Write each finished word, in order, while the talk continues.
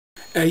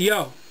Hey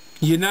yo,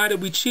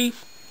 united we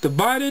chief,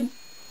 divided,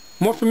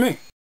 more for me.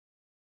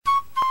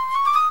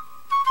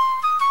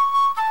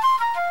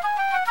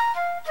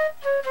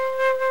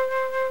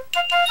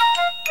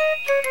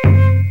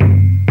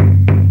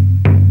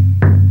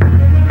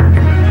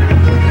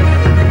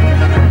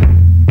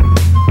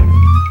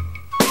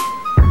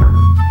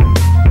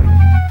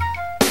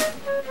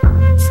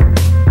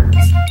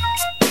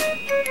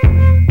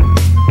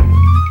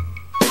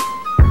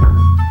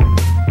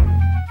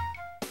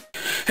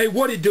 Hey,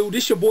 what it do?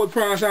 This your boy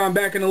Prime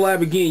back in the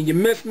lab again. You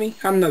missed me?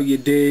 I know you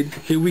did.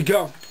 Here we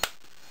go.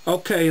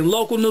 Okay, in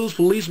local news,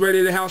 police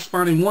raided the house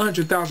finding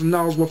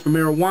 $100,000 worth of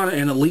marijuana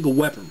and illegal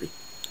weaponry.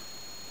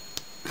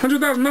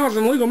 $100,000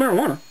 in illegal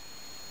marijuana?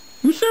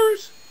 You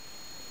serious?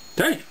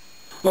 Damn.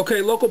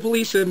 Okay, local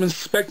police have been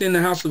suspecting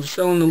the house of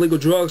selling illegal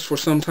drugs for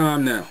some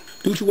time now,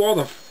 due to all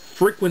the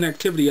frequent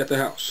activity at the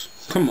house.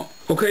 Come on.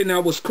 Okay,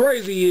 now what's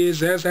crazy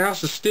is, as the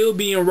house is still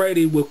being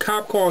raided with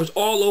cop cars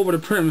all over the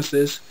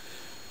premises,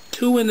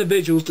 two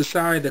individuals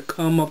decided to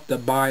come up to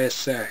buy a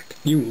sack.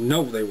 You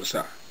know they was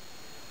high.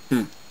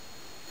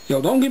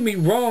 Yo, don't get me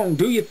wrong,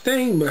 do your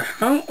thing, but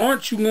how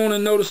aren't you gonna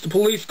notice the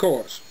police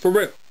cars? For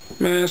real.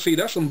 Man, see,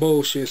 that's some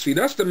bullshit. See,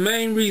 that's the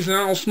main reason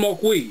I don't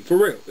smoke weed. For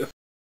real.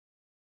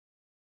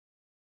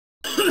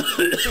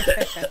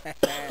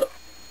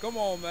 Come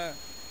on, man.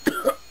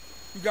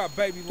 You got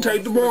baby lungs.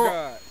 Take the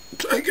ball.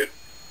 Take it.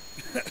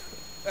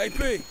 Hey,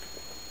 P.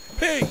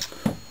 P.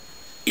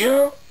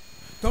 Yeah?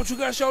 Don't you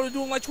got a show to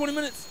do in like 20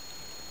 minutes?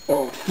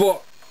 Oh,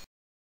 fuck.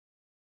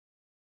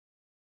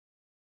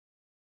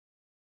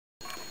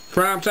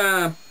 Prime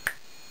time.